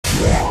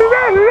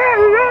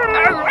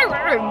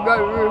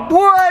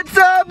What's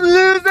up,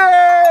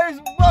 losers?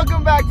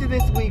 Welcome back to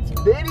this week's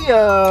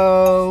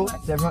video.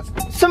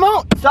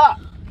 Symonne, stop.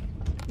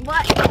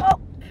 What? Oh.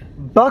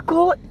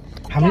 Buckle.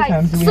 How many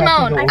times do we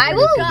have to go over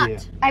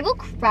I will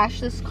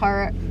crash this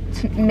car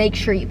to make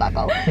sure you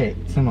buckle. Okay,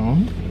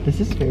 Symonne, this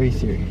is very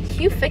serious.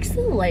 Can you fix the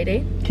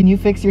lighting? Can you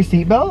fix your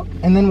seatbelt?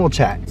 And then we'll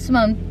chat.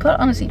 Symonne, put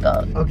on a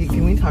seatbelt. Okay,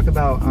 can we talk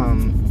about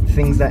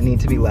things that need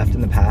to be left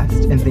in the past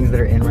and things that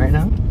are in right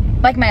now?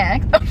 Like my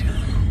ex?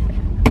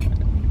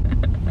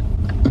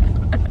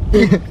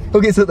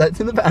 Okay, so that's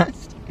in the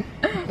past.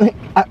 Like,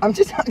 I'm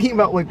just talking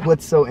about like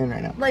what's so in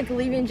right now. Like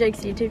leaving Jake's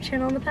YouTube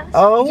channel in the past?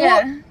 Oh,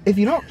 yeah. If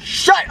you don't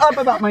shut up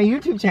about my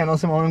YouTube channel,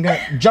 Symonne, I'm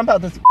gonna jump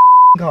out this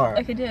car.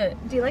 I could do it.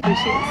 Do you like my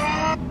shoes?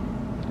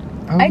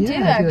 Oh, I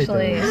yeah, do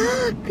actually.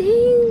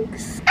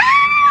 Thanks.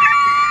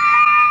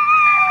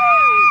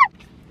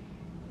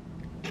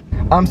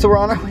 So we're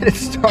on our way to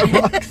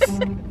Starbucks.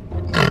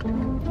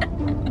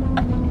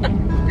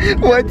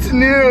 What's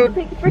new?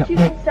 Thank you for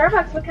choosing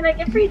Starbucks. What can I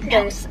get for you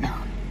today?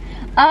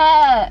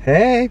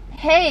 Hey.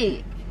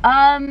 Hey,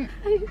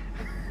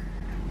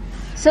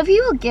 Sofie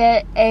will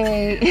get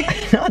a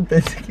Not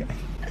this guy.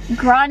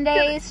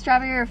 grande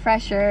strawberry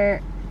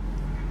refresher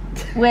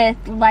with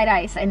light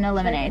ice and no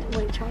lemonade.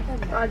 Wait,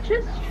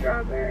 just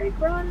strawberry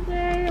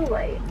grande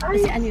light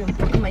ice. I need to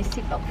put my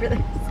seatbelt for this.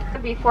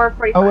 It'd be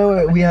 $4.45. Oh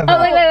wait, we have. Oh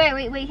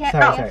wait.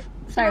 Sorry.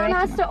 Sorry.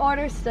 Has to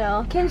order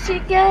still. Can she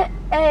get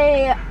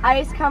a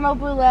iced caramel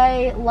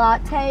brulee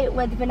latte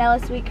with vanilla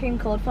sweet cream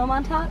cold foam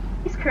on top?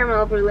 Ice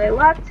caramel brulee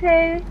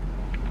latte.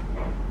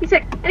 You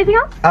said anything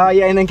else?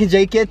 Yeah, and then can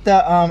Jake get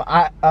the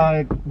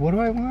what do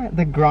I want?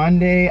 The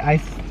grande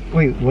ice.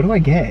 Wait, what do I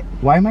get?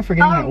 Why am I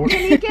forgetting my order?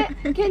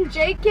 Can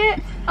Jake get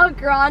a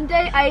grande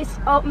iced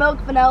oat milk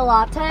vanilla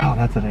latte? Oh,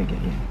 that's what I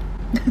get. Yeah.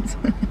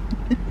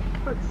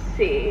 Let's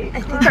see.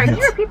 Sorry, can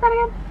you repeat that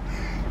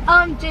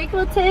again? Jake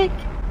will take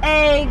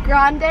a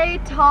grande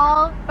iced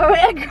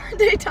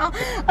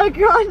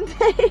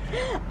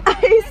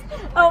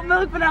oat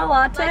milk vanilla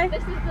latte. Like,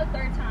 this is the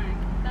third time.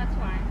 That's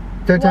why.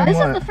 Third time This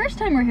what? is the first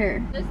time we're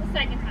here. This is the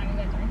second time you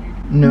guys are here.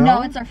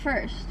 No. It's our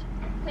first.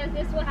 Because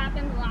this what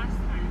happened last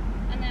time.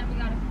 And then we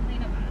got to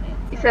complain about it.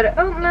 You said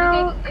oat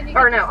milk,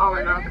 or no,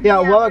 almond milk. Yeah,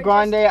 well, a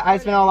grande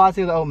ice vanilla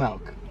latte with oat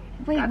milk.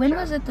 Wait, Gotcha. when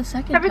was it the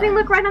second Everything time?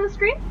 look right on the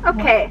screen?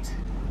 Okay.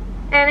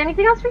 And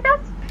anything else for you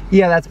guys?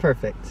 Yeah, that's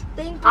perfect.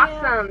 Thank you.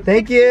 Awesome.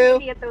 Thank you.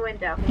 At the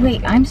window.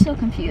 Wait, I'm so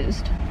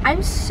confused.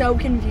 I'm so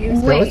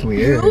confused. That was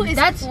weird. Who is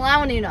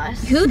clowning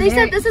us? They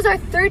said this is our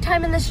third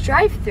time in this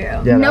drive-thru.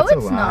 Yeah, No, that's a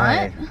it's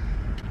lie. not.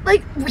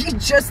 Like, we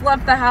just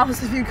left the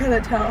house if you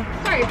couldn't tell.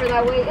 Sorry for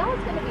that wait. Y'all,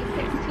 it's going to be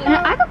 16. And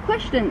I have a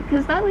question,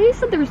 because that lady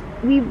said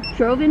we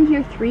drove in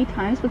here 3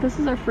 times, but this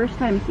is our first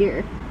time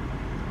here.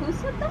 Who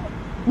said that?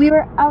 We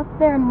were out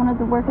there and one of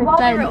the workers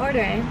said,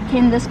 ordering.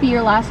 can this be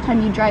your last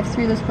time you drive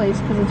through this place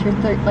because it's your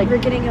third, like, we're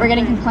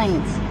getting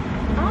complaints.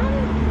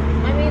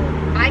 I mean,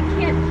 I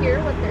can't hear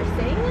what they're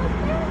saying out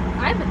there.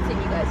 I haven't seen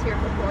you guys here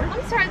before.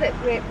 I'm sorry that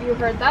you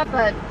heard that,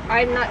 but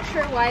I'm not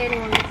sure why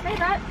anyone would say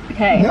that.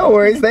 Okay. No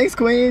worries. Thanks,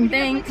 Queen.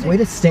 Thanks. Way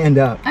to stand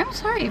up. I'm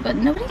sorry, but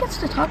nobody gets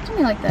to talk to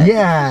me like that.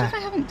 Yeah. Especially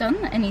if I haven't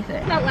done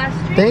anything. That last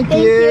stream. Thank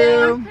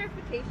you.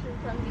 Clarification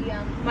from the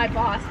my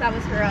boss. That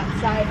was her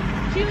outside.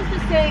 She was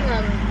just saying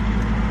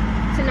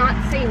to not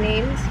say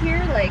names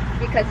here, like,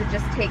 because it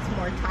just takes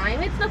more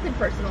time. It's nothing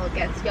personal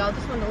against y'all.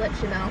 Just want to let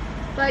you know.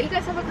 But you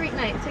guys have a great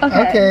night. Take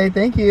care. Okay,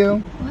 thank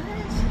you. What?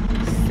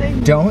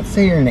 Don't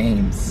say your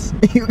names.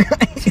 You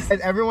guys,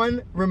 and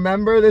everyone,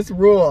 remember this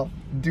rule.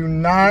 Do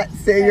not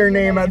say your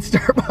name at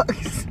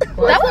Starbucks. That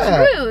was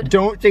rude.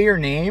 Don't say your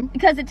name?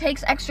 Because it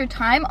takes extra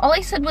time. All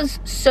I said was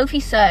Sofie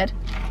said.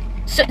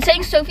 So,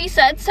 saying Sofie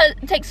said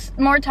takes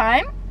more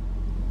time?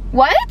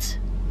 What?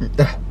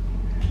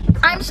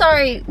 I'm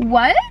sorry,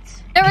 what?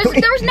 There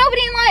was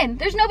nobody in line.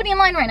 There's nobody in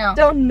line right now.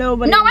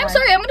 Nobody. No, I'm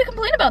sorry. I'm gonna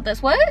complain about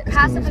this. What?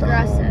 Passive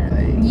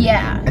aggressive.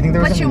 Yeah. I think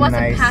there was But she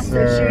wasn't nicer...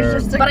 passive. She was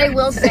just. But I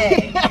will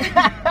say,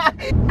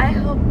 I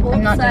hope both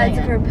I'm not sides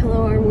of doing her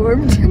pillow are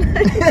warm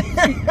tonight.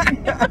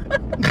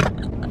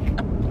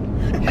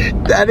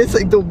 That is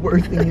like the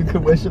worst thing you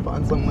could wish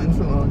upon someone,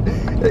 Symonne.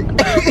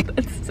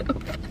 that's so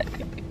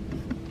funny.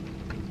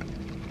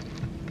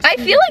 I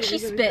feel like she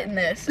spit in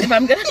this, if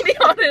I'm gonna be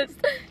honest.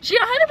 She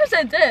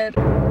 100% did.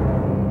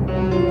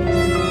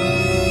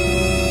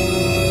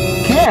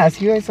 Can I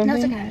ask you guys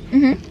something? No, it's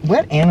okay.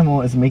 What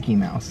animal is Mickey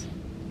Mouse?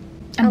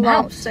 A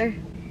mouse. Sir.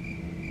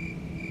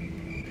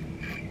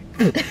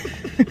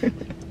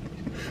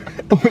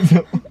 Oh,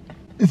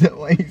 is that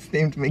why he's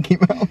named Mickey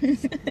Mouse?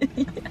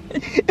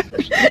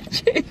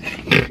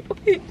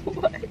 Wait,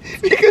 what?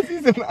 Because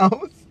he's a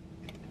mouse?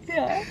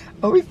 Yeah.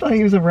 I always thought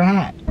he was a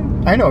rat.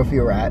 I know a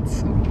few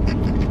rats.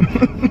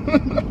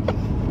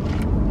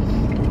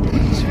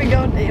 Should we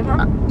go name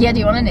him? Yeah, do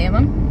you want to name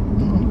him?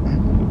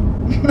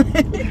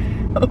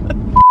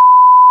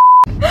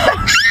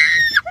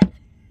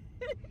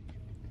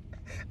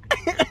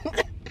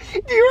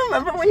 Do you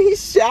remember when he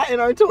shat in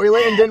our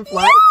toilet and didn't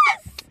flush?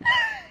 Yes!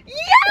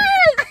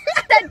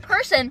 Yes! Dead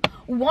person.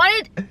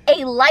 wanted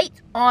a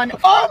light on.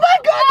 Oh my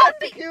god,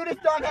 that's the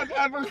cutest dog I've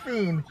ever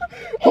seen.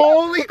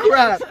 Holy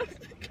crap.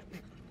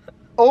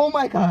 Oh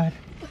my god.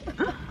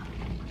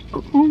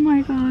 Oh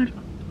my god.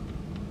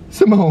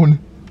 Symonne.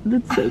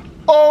 That's so.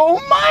 Oh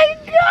my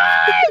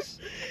gosh!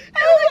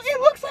 It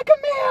looks like a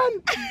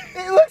man!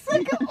 It looks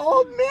like an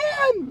old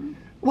man!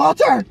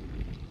 Walter!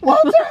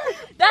 Walter!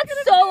 That's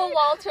so a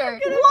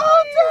Walter.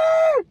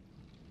 Walter!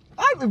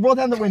 Roll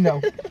down the window.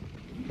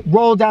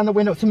 Roll down the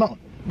window. Symonne.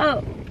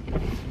 Oh.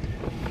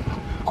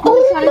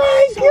 Oh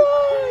my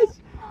gosh!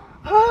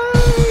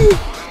 Hi!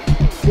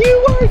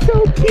 You are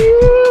so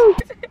cute!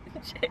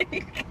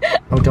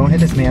 Oh, don't hit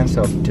this man,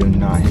 so do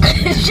not hit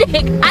this man.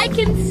 Jake, I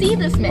can see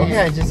this man. Okay,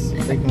 I just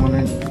like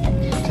wanted to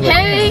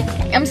Hey,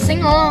 I'm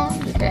single.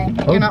 Okay,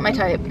 Oh. you're not my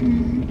type.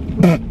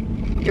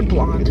 You're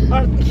blonde.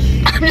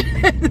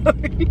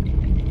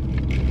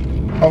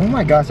 Oh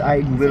my gosh, I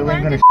literally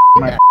am gonna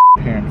my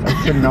pants.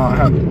 I should not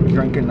have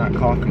drinking that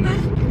coffee.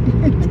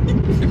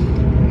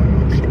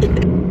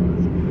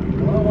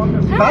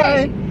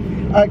 Hi!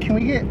 Can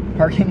we get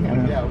parking? I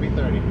don't know. Yeah, it'll be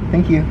 30.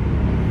 Thank you.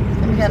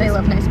 Oh my god, I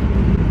love nice people.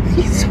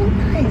 He's so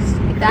nice.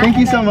 That Thank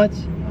you and so then- much.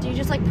 Do you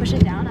just like push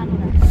it down? I don't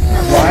know.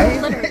 Why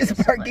Literally is just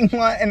this parking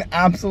lot an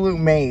absolute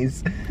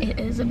maze? It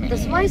is amazing.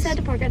 That's why I said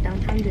to park at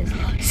downtown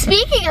Disney.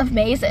 Speaking of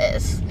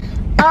mazes,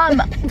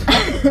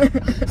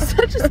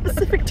 Such a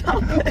specific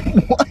topic.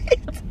 What?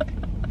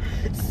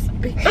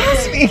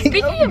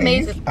 Speaking of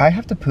mazes. I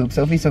have to poop,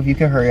 Sophie, so if you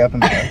could hurry up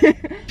and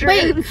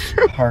wait,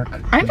 park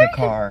I'm the very-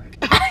 car.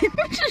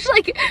 I'm just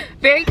like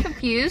very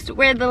confused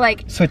where the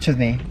like Switch with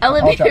me.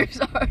 elevators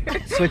are.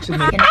 Switch with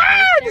me.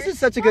 Ah, this is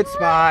such a good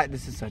spot.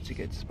 This is such a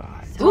good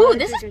spot. Ooh,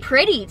 this is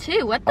pretty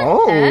too. What the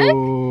heck?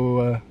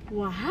 Oh,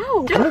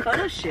 Wow.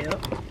 Photo shoot.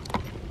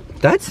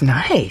 that's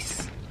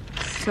nice.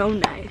 So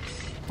nice.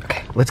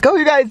 Okay, let's go,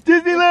 you guys.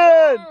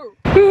 Disneyland!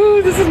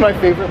 Ooh, this is my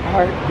favorite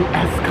part. The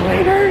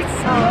escalators.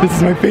 This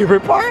is my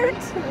favorite part.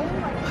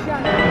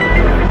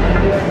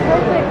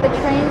 Perfect, the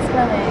train's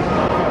coming.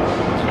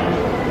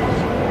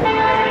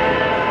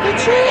 The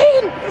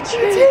train! It's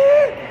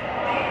here!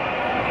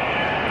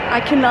 I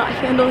cannot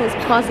handle his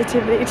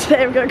positivity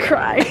today. I'm gonna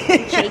cry.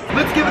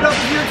 Let's give it up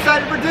if you're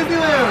excited for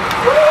Disneyland!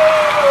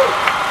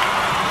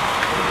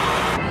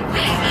 You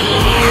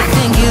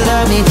think you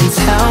love me, then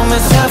tell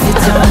myself you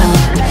don't.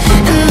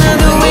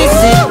 Another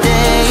wasted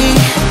day.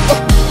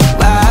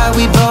 Why are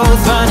we both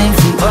running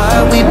from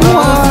what we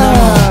both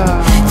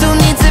know? Don't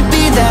need to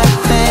be that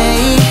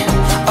way.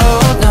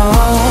 Oh no,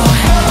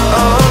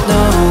 oh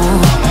no.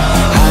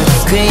 Heart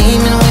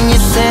screaming when you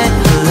said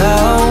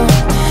hello.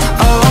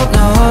 Oh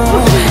no,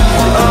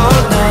 oh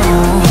no.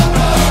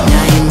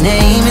 Now your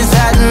name is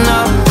hiding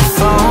off the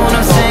phone.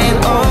 I'm saying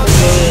oh.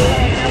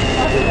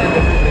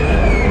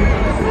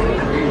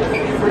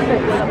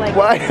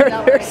 Why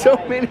are there so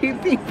many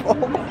people?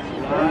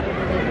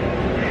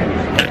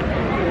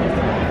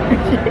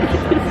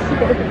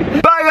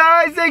 Bye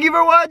guys, thank you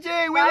for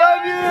watching. We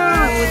love you.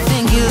 You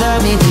think you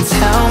love me, then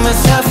tell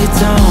myself you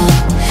don't.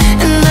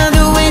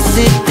 Another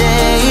wasted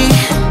day.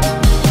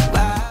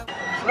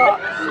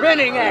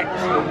 Spinning it.